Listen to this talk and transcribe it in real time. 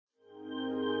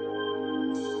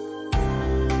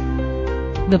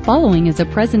The following is a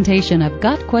presentation of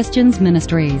Got Questions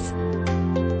Ministries.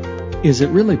 Is it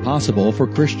really possible for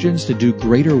Christians to do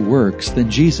greater works than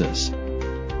Jesus?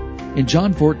 In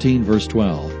John 14, verse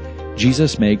 12,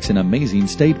 Jesus makes an amazing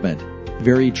statement.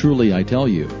 Very truly I tell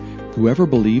you, whoever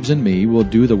believes in me will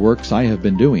do the works I have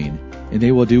been doing, and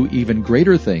they will do even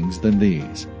greater things than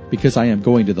these, because I am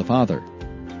going to the Father.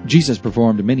 Jesus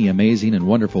performed many amazing and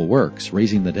wonderful works,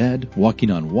 raising the dead,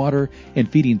 walking on water, and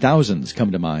feeding thousands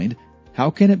come to mind. How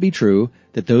can it be true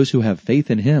that those who have faith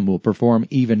in him will perform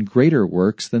even greater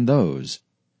works than those?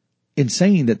 In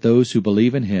saying that those who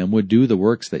believe in him would do the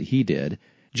works that he did,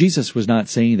 Jesus was not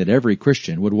saying that every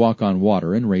Christian would walk on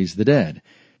water and raise the dead.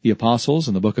 The apostles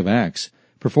in the book of Acts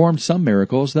performed some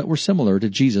miracles that were similar to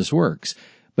Jesus' works,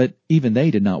 but even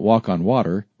they did not walk on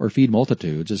water or feed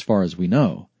multitudes as far as we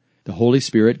know. The Holy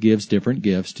Spirit gives different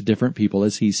gifts to different people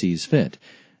as he sees fit.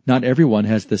 Not everyone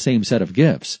has the same set of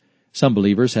gifts. Some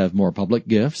believers have more public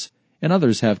gifts, and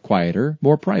others have quieter,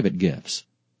 more private gifts.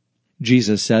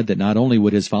 Jesus said that not only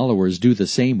would his followers do the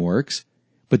same works,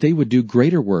 but they would do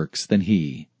greater works than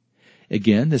he.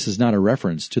 Again, this is not a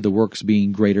reference to the works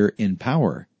being greater in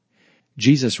power.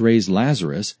 Jesus raised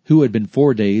Lazarus, who had been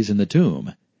 4 days in the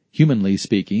tomb. Humanly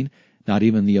speaking, not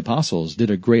even the apostles did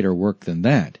a greater work than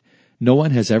that. No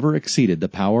one has ever exceeded the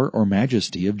power or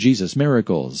majesty of Jesus'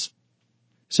 miracles.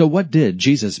 So what did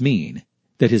Jesus mean?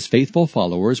 That his faithful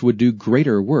followers would do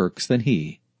greater works than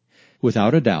he.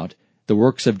 Without a doubt, the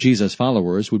works of Jesus'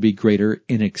 followers would be greater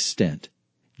in extent.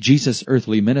 Jesus'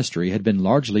 earthly ministry had been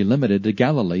largely limited to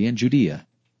Galilee and Judea.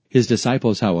 His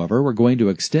disciples, however, were going to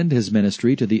extend his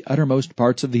ministry to the uttermost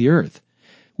parts of the earth.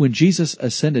 When Jesus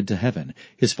ascended to heaven,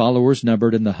 his followers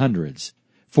numbered in the hundreds.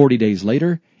 40 days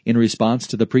later, in response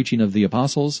to the preaching of the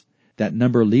apostles, that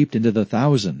number leaped into the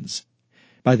thousands.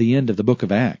 By the end of the book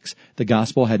of Acts, the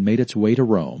gospel had made its way to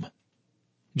Rome.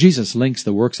 Jesus links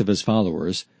the works of his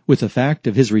followers with the fact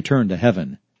of his return to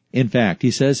heaven. In fact, he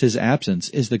says his absence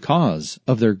is the cause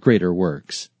of their greater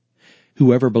works.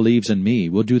 Whoever believes in me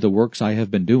will do the works I have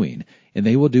been doing, and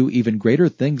they will do even greater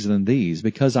things than these,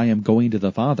 because I am going to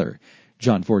the Father.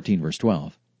 John 14, verse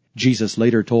 12. Jesus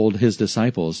later told his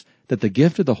disciples that the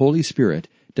gift of the Holy Spirit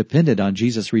depended on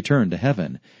Jesus' return to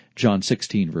heaven. John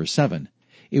 16, verse 7.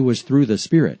 It was through the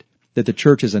Spirit that the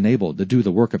church is enabled to do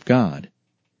the work of God.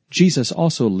 Jesus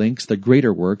also links the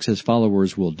greater works his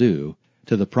followers will do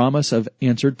to the promise of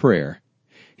answered prayer.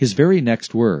 His very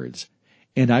next words,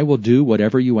 "And I will do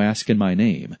whatever you ask in my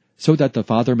name, so that the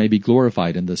Father may be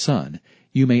glorified in the Son.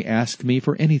 You may ask me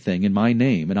for anything in my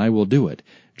name, and I will do it."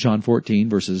 John 14,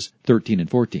 verses 13 and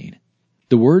 14.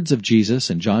 The words of Jesus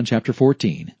in John chapter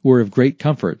 14 were of great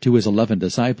comfort to his 11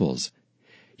 disciples.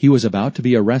 He was about to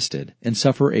be arrested and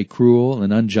suffer a cruel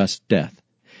and unjust death.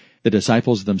 The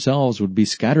disciples themselves would be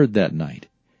scattered that night.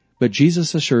 But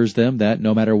Jesus assures them that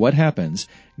no matter what happens,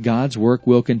 God's work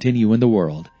will continue in the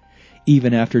world.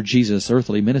 Even after Jesus'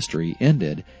 earthly ministry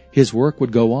ended, his work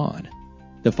would go on.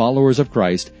 The followers of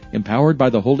Christ, empowered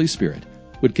by the Holy Spirit,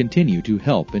 would continue to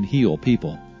help and heal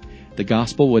people. The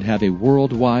gospel would have a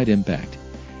worldwide impact.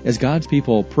 As God's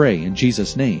people pray in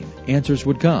Jesus' name, answers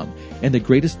would come, and the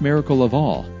greatest miracle of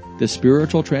all, the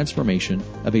spiritual transformation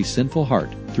of a sinful heart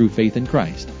through faith in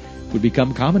Christ, would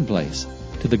become commonplace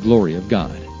to the glory of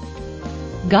God.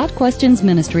 Got Questions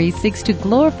Ministry seeks to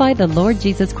glorify the Lord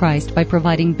Jesus Christ by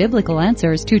providing biblical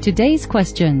answers to today's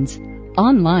questions.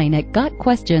 Online at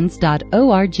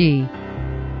gotquestions.org.